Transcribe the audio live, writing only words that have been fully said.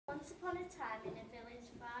upon a time in a village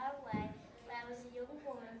far away there was a young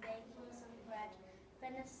woman baking some bread.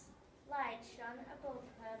 Then a light shone above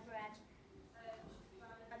her bread.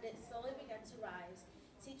 And it slowly began to rise.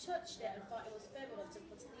 She touched it and thought it was firm enough to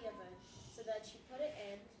put in the oven. So then she put it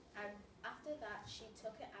in, and after that she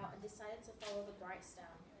took it out and decided to follow the bright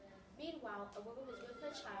star. Meanwhile, a woman was with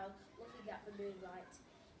her child looking at the moonlight.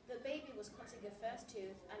 The baby was cutting her first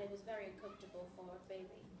tooth, and it was very uncomfortable for a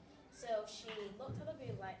baby. So she looked at the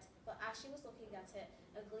moonlight, but as she was looking at it,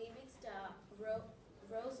 a gleaming star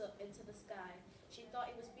rose up into the sky. She thought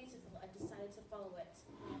it was beautiful and decided to follow it.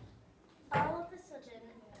 All of a sudden,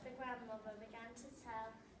 the grandmother began to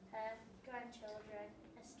tell her grandchildren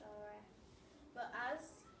a story. But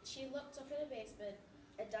as she looked up in amazement,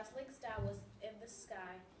 a dazzling star was in the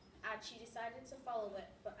sky, and she decided to follow it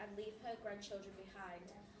and leave her grandchildren behind.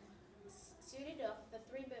 Soon enough, the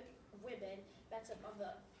three women met up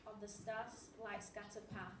on the star's light scattered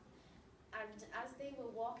path, and as they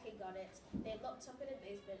were walking on it, they looked up in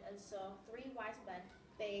amazement and saw three wise men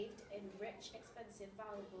bathed in rich, expensive,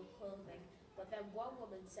 valuable clothing. But then one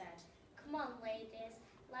woman said, Come on, ladies,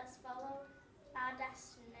 let's follow our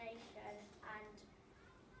destination and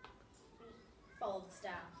follow the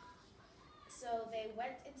star. So they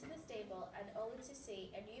went into the stable, and only to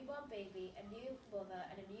see a newborn baby, a new mother,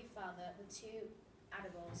 and a new father with two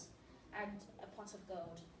animals and a pot of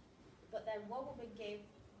gold. But then one woman gave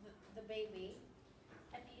the baby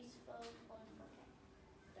a beautiful, wonderful cake.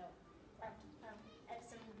 no,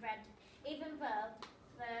 Some bread. Even though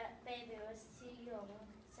the baby was too young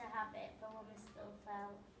to have it, the woman still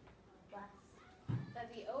felt blessed. Then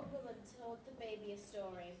the old woman told the baby a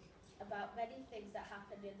story about many things that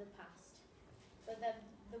happened in the past. But then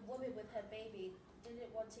the woman with her baby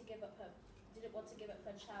didn't want to give up her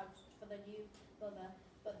child for the new mother.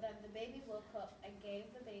 But then the baby woke up and gave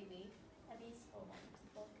the baby a beautiful,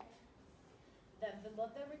 wonderful cake. Then the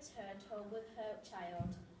mother returned home with her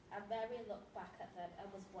child, and Mary looked back